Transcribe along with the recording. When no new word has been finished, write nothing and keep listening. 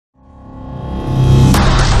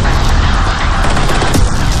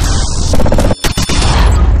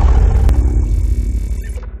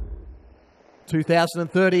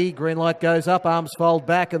2030, green light goes up, arms fold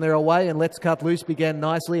back and they're away, and Let's Cut Loose began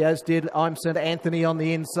nicely, as did I'm St. Anthony on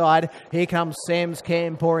the inside. Here comes Sam's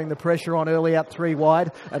Cam pouring the pressure on early up 3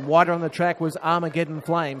 wide, and wider on the track was Armageddon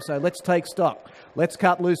Flame. So let's take stock. Let's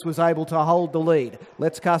Cut Loose was able to hold the lead.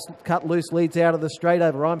 Let's Cut Loose leads out of the straight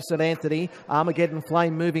over I'm St. Anthony. Armageddon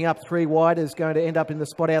Flame moving up 3 wide is going to end up in the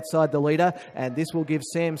spot outside the leader, and this will give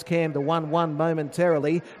Sam's Cam the 1-1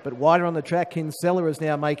 momentarily, but wider on the track, Kinsella is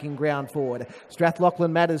now making ground forward.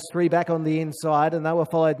 Strathlachlan Matters 3 back on the inside, and they were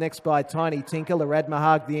followed next by Tiny Tinker. Larad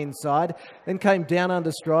Mahag the inside. Then came Down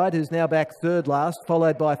Under Stride, who's now back 3rd last,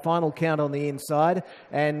 followed by Final Count on the inside.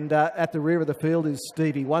 And at the rear of the field is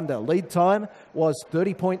Stevie Wonder. Lead time was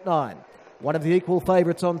 30.9. One of the equal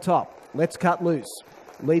favourites on top. Let's Cut Loose.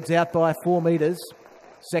 Leads out by 4 metres.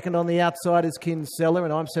 Second on the outside is Kinsella,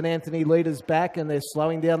 and I'm St. Anthony leaders back, and they're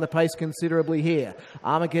slowing down the pace considerably here.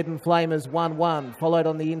 Armageddon Flame is 1-1, followed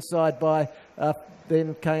on the inside by,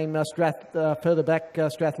 then came further back,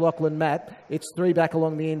 Strathlachlan Matt. It's 3 back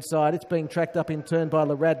along the inside. It's being tracked up in turn by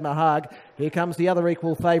Larad Mahag. Here comes the other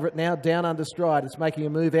equal favourite now, Down Under Stride. It's making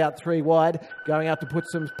a move out 3 wide, going out to put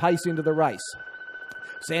some pace into the race.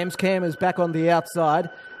 Sam's Cam is back on the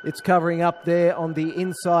outside. It's covering up there on the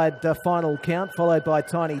inside Final Count, followed by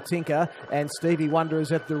Tiny Tinker, and Stevie Wonder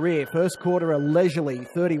is at the rear. First quarter a leisurely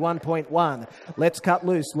 31.1. Let's Cut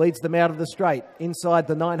Loose leads them out of the straight inside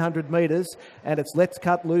the 900 metres, and it's Let's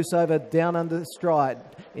Cut Loose over Down Under Stride.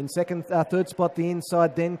 In third spot the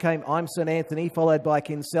inside then came I'm St. Anthony, followed by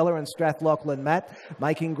Kinsella and Strathlachlan Matt.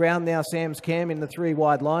 Making ground now Sam's Cam in the 3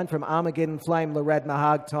 wide line from Armageddon Flame, Larad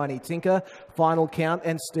Mahag, Tiny Tinker, Final Count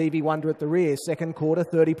and Stevie Wonder at the rear. Second quarter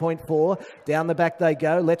 30.4. Down the back they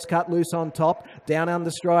go. Let's Cut Loose on top. Down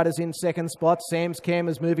Under Stride is in second spot. Sam's Cam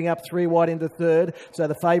is moving up 3 wide into third. So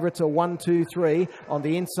the favourites are 1, 2, 3. On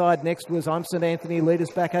the inside next was I'm St. Anthony.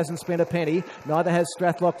 Leaders back, hasn't spent a penny. Neither has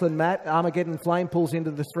Strathlachlan Matt. Armageddon Flame pulls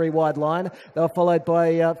into the 3 wide line. They were followed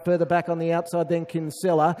by further back on the outside then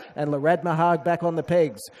Kinsella and Larad Mahag back on the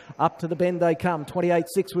pegs. Up to the bend they come.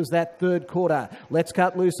 28.6 was that third quarter. Let's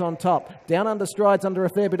Cut Loose on top. Down Under Stride's under a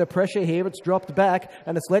fair bit of pressure here. It's dropped back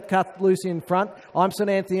and it's Let's Cut Loose in front. I'm St.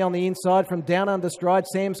 Anthony on the inside from Down Under Stride.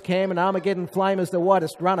 Sam's Cam and Armageddon Flame is the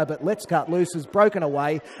widest runner, but Let's Cut Loose is broken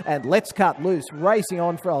away, and Let's Cut Loose racing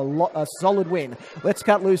on for a solid win. Let's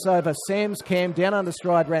Cut Loose over Sam's Cam. Down Under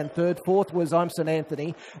Stride ran third. Fourth was I'm St.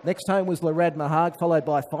 Anthony. Next home was Larad Mahag, followed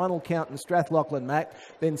by Final Count and Strathlachlan Mac.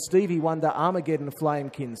 Then Stevie Wonder, Armageddon Flame,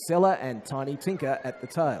 Kinsella and Tiny Tinker at the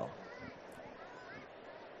tail.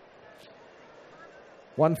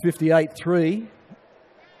 158.3.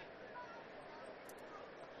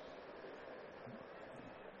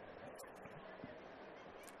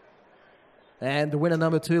 And the winner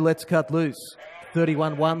number 2, Let's Cut Loose,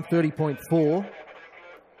 31.1, 30.4.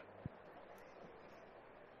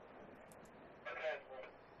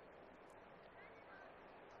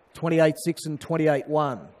 $28.6 and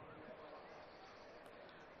 $28.1.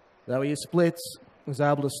 Though were your splits. Was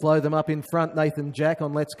able to slow them up in front. Nathan Jack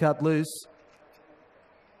on Let's Cut Loose.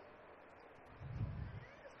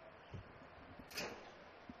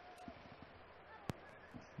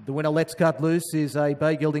 The winner, Let's Cut Loose, is a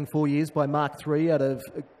bay gelding 4 years by Mark III out of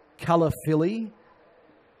Colour Philly.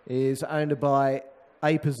 Is owned by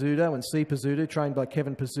A. Pizzuto and C. Pizzuto, trained by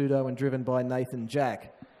Kevin Pizzuto and driven by Nathan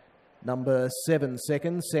Jack. Number 7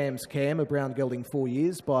 second, Sam's Cam, a brown gelding 4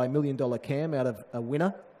 years by $1 Million Cam out of a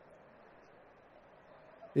winner.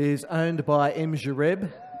 Is owned by M.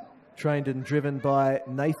 Jareb, trained and driven by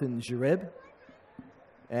Nathan Jareb.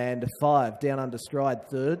 And 5, Down Under Stride,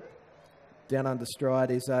 third. Down Under Stride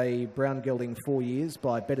is a brown gelding 4 years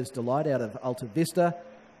by Better's Delight out of Alta Vista.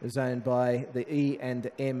 Is owned by the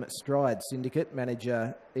E&M Stride Syndicate,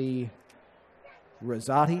 manager E.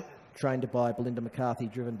 Rosati, trained by Belinda McCarthy,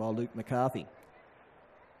 driven by Luke McCarthy.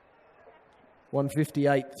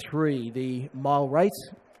 158.3, the mile rate,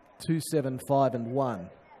 275 and 1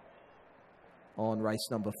 on race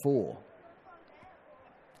number 4.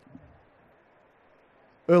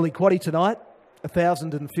 Early quaddie tonight,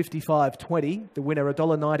 1,055.20. The winner,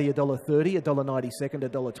 $1.90, $1.30, $1.90 second,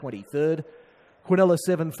 $1.20 third. Quinella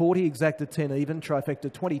 740, exacta 10 even.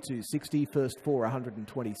 Trifecta 22.60. First 4,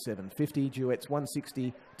 127.50. Duets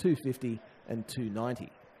 160, 250 and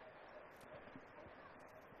 290.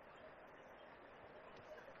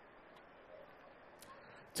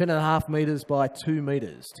 Ten and a half metres by 2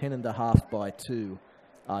 metres. 10.5 by 2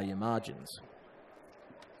 are your margins.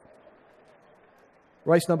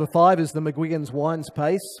 Race number 5 is the McGuigan's Wines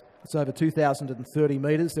Pace. It's over 2,030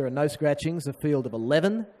 metres. There are no scratchings, a field of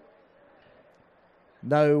 11.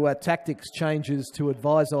 No tactics changes to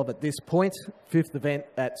advise of at this point. 5th event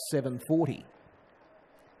at 7:40.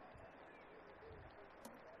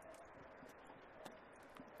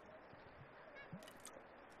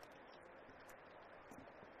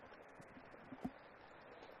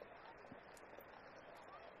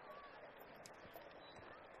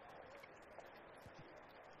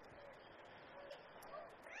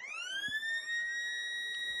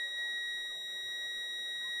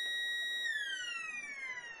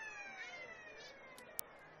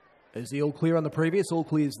 Is the all clear on the previous? All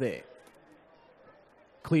clear's there.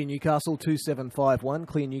 Clear Newcastle 2751.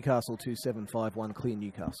 Clear Newcastle 2751. Clear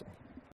Newcastle.